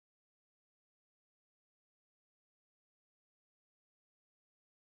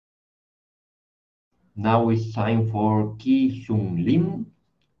Now it's time for Ki-Sung Lim.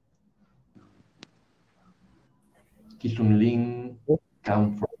 Ki-Sung Lim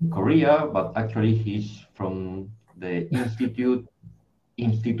comes from Korea, but actually he's from the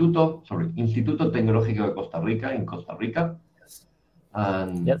Instituto Tecnológico de Costa Rica in Costa Rica,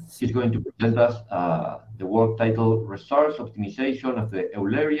 and Yes. he's going to present us the work titled Resource Optimization of the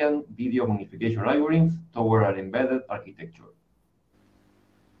Eulerian Video Magnification Algorithm toward an Embedded Architecture.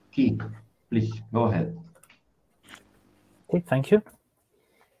 Ki, please go ahead. Okay, thank you.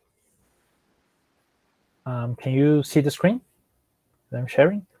 Can you see the screen that I'm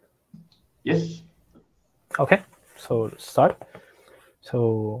sharing? Yes. Okay, so let's start.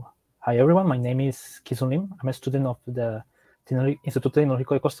 So, hi everyone, my name is Ki-Sung Lim. I'm a student of the Instituto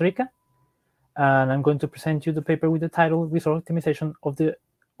Tecnológico de Costa Rica, and I'm going to present you the paper with the title Resource Optimization of the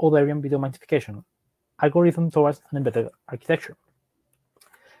Eulerian Video Magnification Algorithm Towards an Embedded Architecture.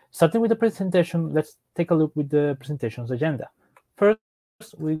 Starting with the presentation, let's take a look with the presentation's agenda. First,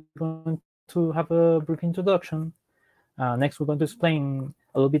 we're going to have a brief introduction. Next, we're going to explain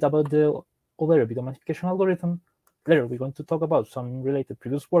a little bit about the Eulerian video magnification algorithm. Later, we're going to talk about some related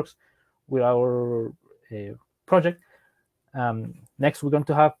previous works with our project. Next, we're going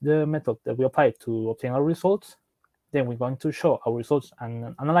to have the method that we applied to obtain our results. Then we're going to show our results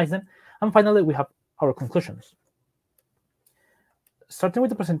and analyze them. And finally, we have our conclusions. Starting with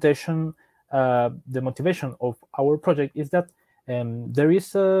the presentation, the motivation of our project is that there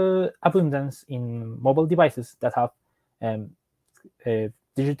is abundance in mobile devices that have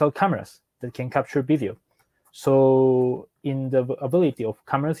digital cameras that can capture video. So in the ability of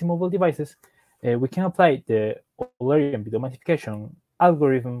cameras in mobile devices, we can apply the Eulerian video magnification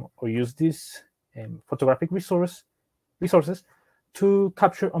algorithm or use these photographic resources to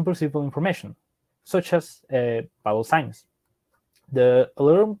capture unperceivable information, such as vital signs. The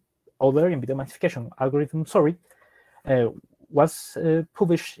Eulerian video magnification algorithm, was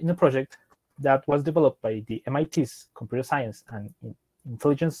published in a project that was developed by the MIT's Computer Science and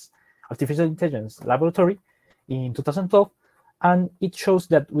Artificial Intelligence Laboratory in 2012, and it shows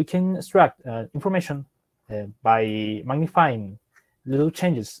that we can extract information by magnifying little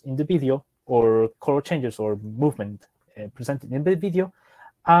changes in the video or color changes or movement presented in the video,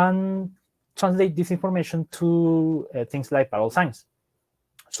 and translate this information to things like vital signs.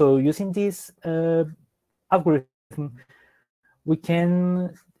 So using this algorithm, we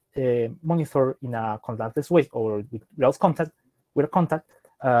can monitor in a contactless way or without contact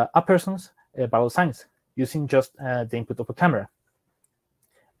a person's vital signs using just the input of a camera.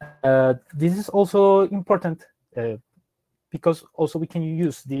 This is also important because also we can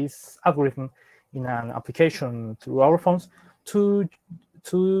use this algorithm in an application through our phones to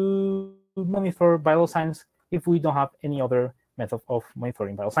monitor vital signs if we don't have any other method of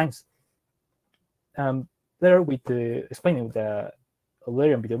monitoring vital signs. Later, with explaining the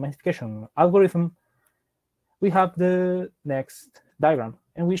Eulerian video magnification algorithm, we have the next diagram,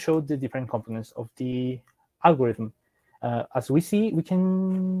 and we show the different components of the algorithm. As we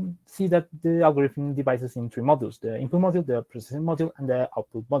can see that the algorithm divides in three modules: the input module, the processing module, and the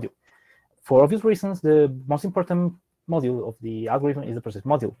output module. For obvious reasons, the most important module of the algorithm is the process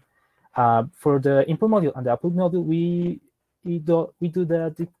module. For the input module and the output module, we do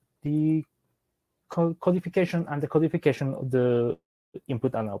the codification and the codification of the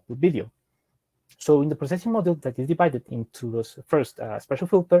input and output video. So in the processing module, that is divided into the first special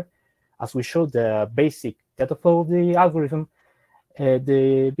filter, as we showed the basic data flow of the algorithm,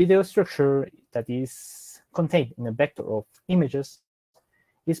 the video structure that is contained in a vector of images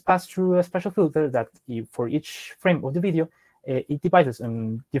is passed through a special filter that for each frame of the video, it divides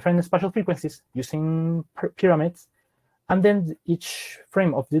in different spatial frequencies using pyramids. And then each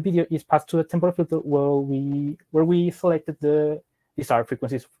frame of the video is passed to a temporal filter where we selected the desired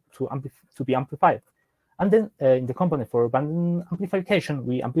frequencies to be amplified. And then in the component for band amplification,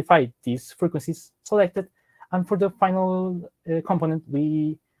 we amplify these frequencies selected. And for the final component,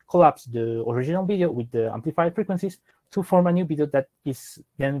 we collapse the original video with the amplified frequencies to form a new video that is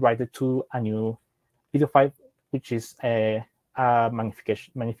then routed to a new video file, which is a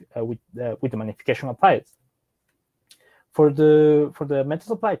magnification with the magnification applied. For the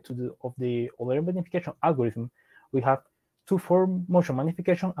methods applied of the Eulerian magnification algorithm, we have two for motion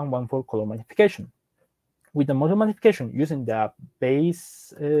magnification and one for color magnification. With the motion magnification, using the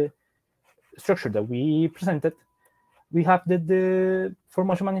base structure that we presented, we have for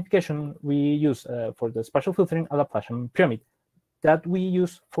motion magnification, we use for the spatial filtering a Laplacian pyramid that we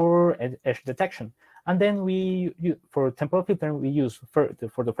use for edge detection. And then for temporal filtering, we use for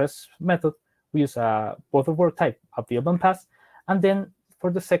the first method, we use both of work type, upfield bandpass, and then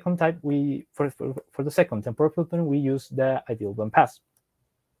for the second type, for the second temporal filtering, we use the ideal bandpass.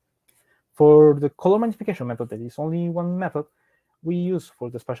 For the color magnification method, that is only one method, we use for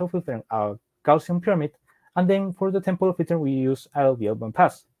the spatial filtering a Gaussian pyramid, and then for the temporal filtering, we use ideal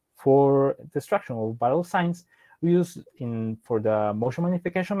bandpass. For the extraction of vital signs, we use for the motion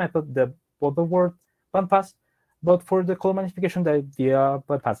magnification method the word bandpass, but for the color magnification, the idea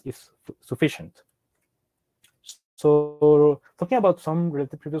bandpass is sufficient. So talking about some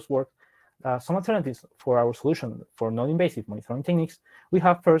related previous work, some alternatives for our solution for non-invasive monitoring techniques, we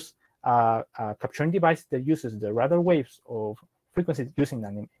have first a capturing device that uses the radar waves of frequencies using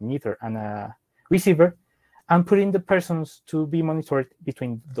an emitter and a receiver, and putting the persons to be monitored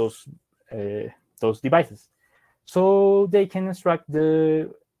between those devices, so they can extract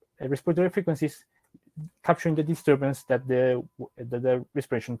the respiratory frequencies, capturing the disturbance that the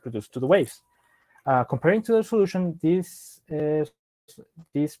respiration produced to the waves. Comparing to the solution, this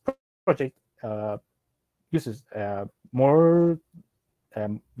project uses more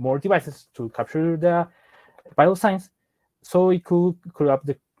devices to capture the vital signs, so it could cut up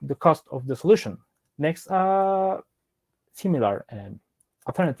the cost of the solution. Next, similar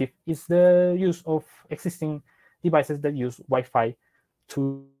alternative is the use of existing devices that use Wi-Fi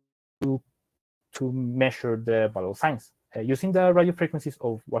to measure the vital signs. Using the radio frequencies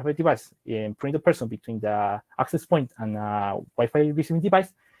of Wi-Fi device and putting the person between the access point and a Wi-Fi receiving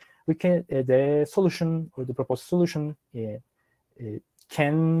device, we can the solution or the proposed solution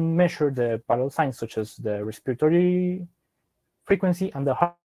can measure the vital signs such as the respiratory frequency and the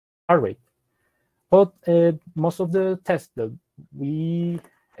heart rate. But most of the tests that we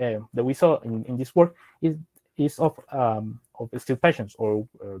saw in this work is of still patients or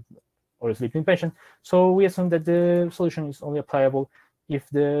sleeping patient. So we assume that the solution is only applicable if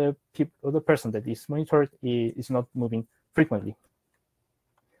the person that is monitored is not moving frequently.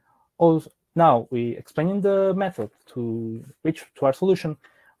 Also, now we explaining the method to reach to our solution.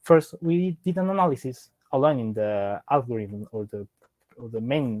 First, we did an analysis aligning the algorithm or the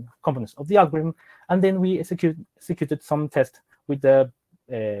main components of the algorithm, and then we executed some tests with the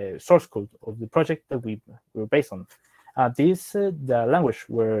source code of the project that we were based on. The language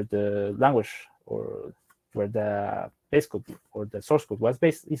where the base code or the source code was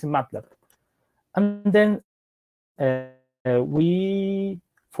based is in MATLAB, and then we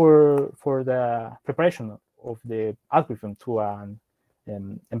for the preparation of the algorithm to an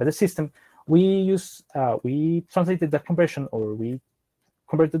embedded system, we translated the conversion, or we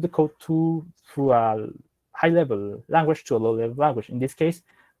converted the code through a high-level language to a low-level language. In this case,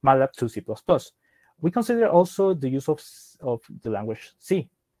 MATLAB to C++. We consider also the use of the language C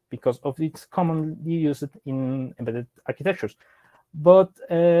because of its commonly used in embedded architectures. But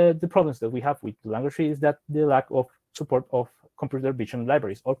the problems that we have with the language C is that the lack of support of computer vision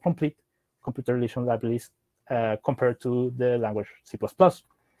libraries or complete computer vision libraries compared to the language C++.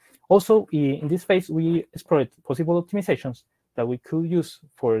 Also, in this phase, we explored possible optimizations that we could use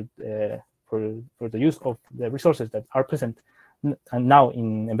for the use of the resources that are present now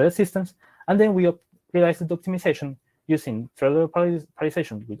in embedded systems, and then we realized the optimization using trailer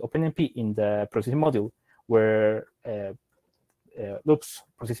parallelization with OpenMP in the processing module, where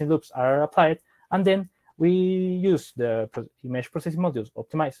processing loops are applied, and then we use the image processing modules,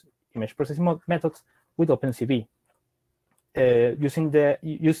 optimize image processing methods with OpenCV, using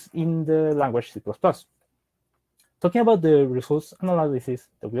the language C++. Talking about the results analysis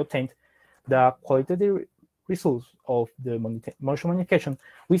that we obtained, the qualitative results of the motion magnification,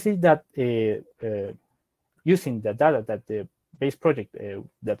 we see that using the data that the base project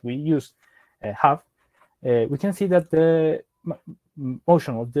that we use have, we can see that the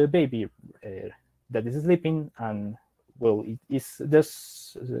motion of the baby that is sleeping, and well, it is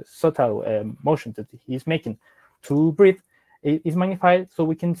this subtle motion that he is making to breathe, is magnified, so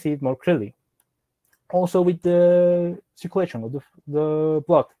we can see it more clearly. Also, with the circulation of the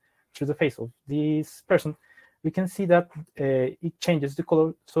blood through the face of this person, we can see that it changes the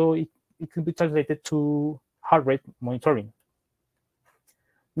color, so it can be translated to heart rate monitoring.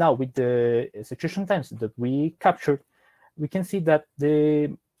 Now, with the execution times that we captured, we can see that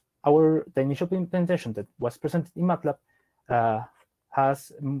the initial implementation that was presented in MATLAB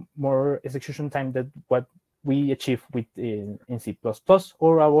has more execution time than what we achieved in C++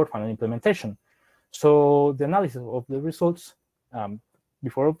 or our final implementation. So the analysis of the results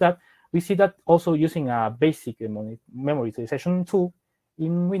before of that, we see that also using a basic memory utilization tool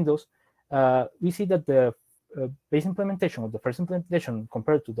in Windows, we see that the base implementation of the first implementation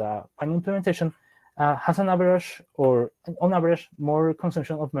compared to the final implementation has an average, or on average, more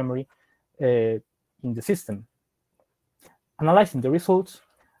consumption of memory in the system. analyzing the results,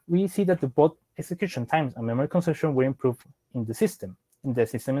 we see that both execution times and memory consumption were improved in the system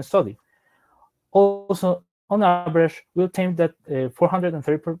study. Also, on average, we obtained that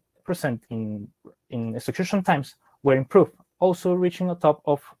 430% in execution times were improved, also reaching a top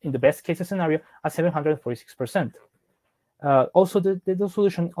of, in the best case scenario, at 746%. Also, the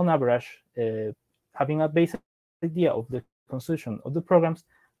solution on average, having a basic idea of the consumption of the programs,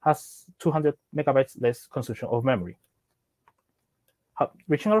 has 200 megabytes less consumption of memory.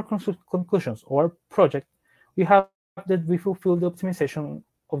 Reaching our conclusions of our project, we have that we fulfill the optimization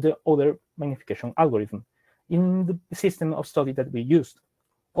of the other magnification algorithm in the system of study that we used.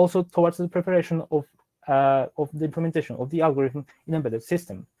 Also, towards the preparation of the implementation of the algorithm in embedded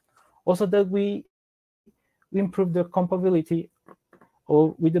system. Also, that we improve the compatibility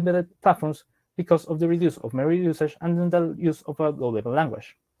with embedded platforms because of the reduce of memory usage and then the use of a low-level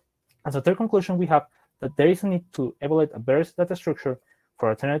language. As a third conclusion, we have that there is a need to evaluate a better data structure for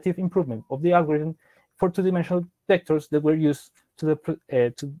alternative improvement of the algorithm for two-dimensional vectors that were used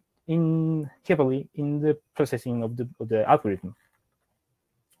heavily in the processing of the algorithm.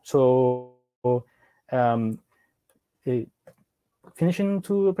 So, finishing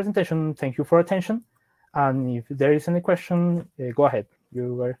to the presentation, thank you for attention. And if there is any question, go ahead.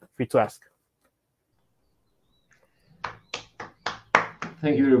 You are free to ask.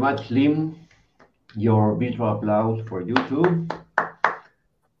 Thank you very much, Lim. Your virtual applause for YouTube.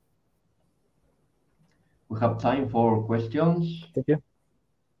 We have time for questions. Thank you.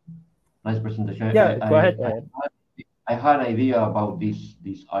 Nice presentation. Yeah, go ahead. I had an idea about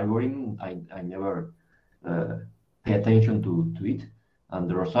this algorithm. I never pay attention to it, and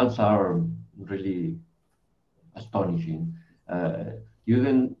the results are really astonishing.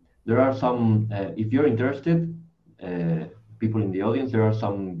 There are some, if you're interested, people in the audience, there are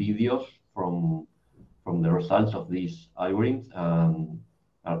some videos from the results of these algorithms.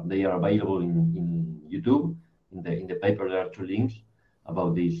 They are available in YouTube. In the paper, there are 2 links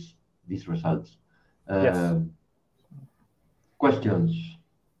about these results. Yes. Questions.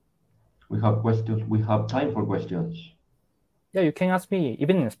 We have questions. We have time for questions. Yeah, you can ask me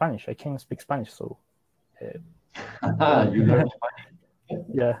even in Spanish. I can speak Spanish, so. You learn Spanish.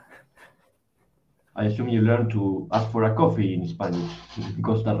 Yeah. I assume you learn to ask for a coffee in Spanish in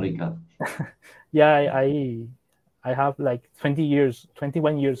Costa Rica. Yeah, I have like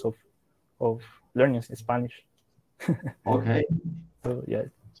 21 years of learning Spanish. Okay. So yeah.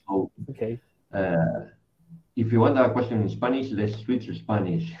 So, okay. If you want a question in Spanish, let's switch to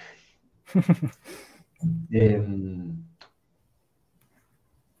Spanish.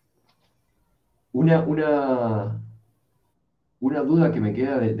 Una duda que me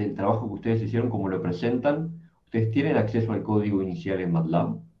queda del trabajo que ustedes hicieron, como lo presentan. ¿Ustedes tienen acceso al código inicial en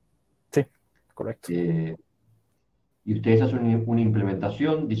MATLAB? Sí, correcto. Y ustedes hacen una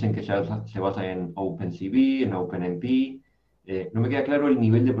implementación, dicen que ya se basa en OpenCV, en OpenMP. No me queda claro el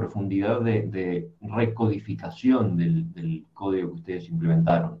nivel de profundidad de recodificación del código que ustedes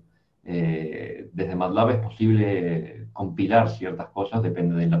implementaron. Desde MATLAB es posible compilar ciertas cosas,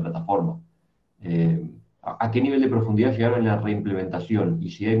 depende de la plataforma. ¿A qué nivel de profundidad llegaron en la reimplementación? Y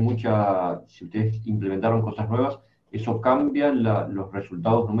si ustedes implementaron cosas nuevas, ¿eso cambia los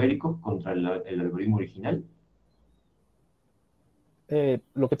resultados numéricos contra el algoritmo original?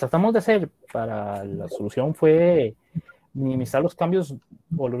 Lo que tratamos de hacer para la solución fue minimizar los cambios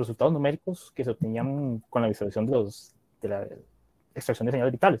o los resultados numéricos que se obtenían con la visualización de la extracción de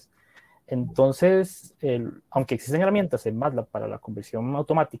señales vitales. Entonces, aunque existen herramientas en MATLAB para la conversión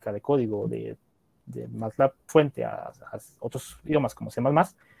automática de código de MATLAB fuente a otros idiomas como C++,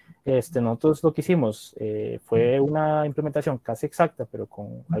 nosotros lo que hicimos fue una implementación casi exacta, pero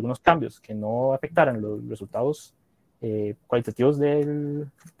con algunos cambios que no afectaran los resultados cualitativos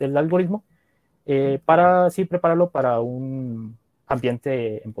del algoritmo, para así prepararlo para un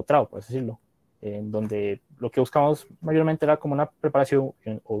ambiente empotrado, por así decirlo, en donde lo que buscamos mayormente era como una preparación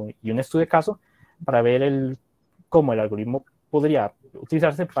y un estudio de caso para ver cómo el algoritmo podría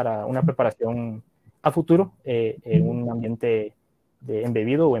utilizarse para una preparación a futuro en un ambiente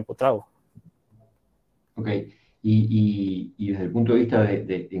embebido o empotrado. Ok, y desde el punto de vista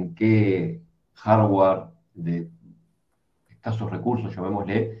de en qué hardware, de escasos recursos,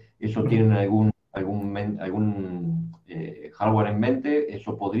 llamémosle, ¿eso tienen algún hardware en mente?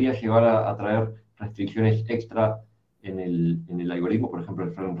 ¿Eso podría llevar a traer restricciones extra en el algoritmo, por ejemplo,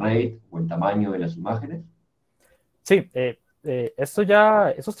 el frame rate o el tamaño de las imágenes? Sí,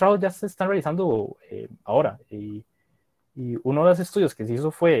 esos trabajos ya se están realizando ahora. Y uno de los estudios que se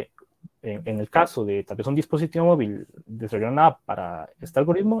hizo fue, en el caso de tal vez un dispositivo móvil, desarrollar una app para este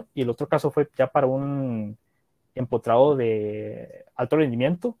algoritmo, y el otro caso fue ya para un empotrado de alto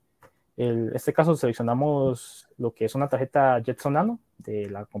rendimiento. En este caso seleccionamos lo que es una tarjeta Jetson Nano de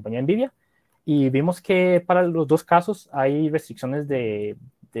la compañía NVIDIA y vimos que para los dos casos hay restricciones de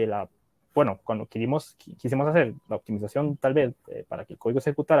la, bueno, cuando quisimos hacer la optimización tal vez para que el código se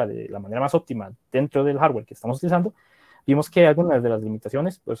ejecutara de la manera más óptima dentro del hardware que estamos utilizando, vimos que algunas de las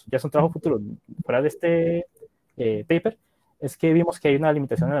limitaciones, pues ya son trabajo futuro fuera de este paper, es que vimos que hay una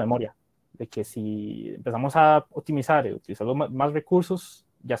limitación en la memoria, de que si empezamos a optimizar y utilizar más recursos,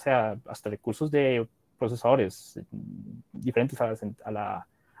 ya sea hasta recursos de procesadores diferentes al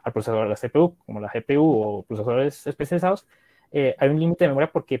procesador de la CPU, como la GPU o procesadores especializados, hay un límite de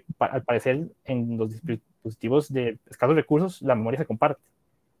memoria porque al parecer en los dispositivos de escasos recursos la memoria se comparte.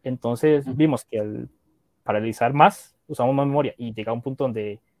 Entonces vimos que para realizar más usamos más memoria y llega a un punto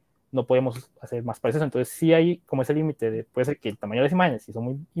donde no podemos hacer más procesos. Entonces sí hay como ese límite, puede ser que el tamaño de las imágenes, si son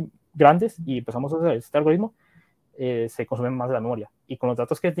muy grandes y empezamos a usar este algoritmo, se consume más de la memoria. Y con los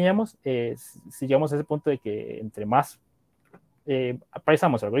datos que teníamos, si llegamos a ese punto de que entre más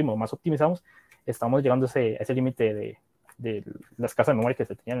aparezamos el algoritmo, más optimizamos, estamos llegando a ese límite de la escasa memoria que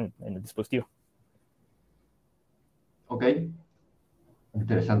se tenían en el dispositivo. Ok.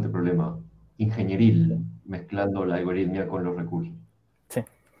 Interesante problema. Ingenieril, mezclando la algoritmia con los recursos. Sí.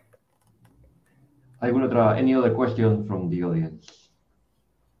 Any other question from the audience?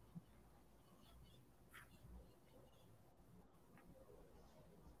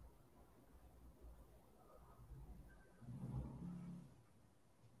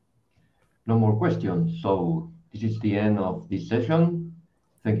 No more questions. So this is the end of this session.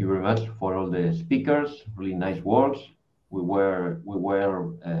 Thank you very much for all the speakers. Really nice works. We were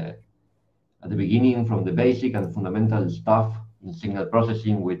at the beginning from the basic and fundamental stuff in signal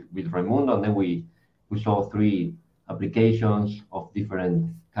processing with Raimundo, and then we saw 3 applications of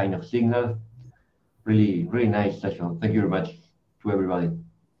different kind of signals. Really, really nice session. Thank you very much to everybody.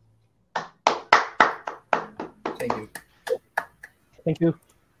 Thank you. Thank you.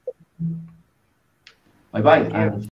 Bye-bye. Thank you.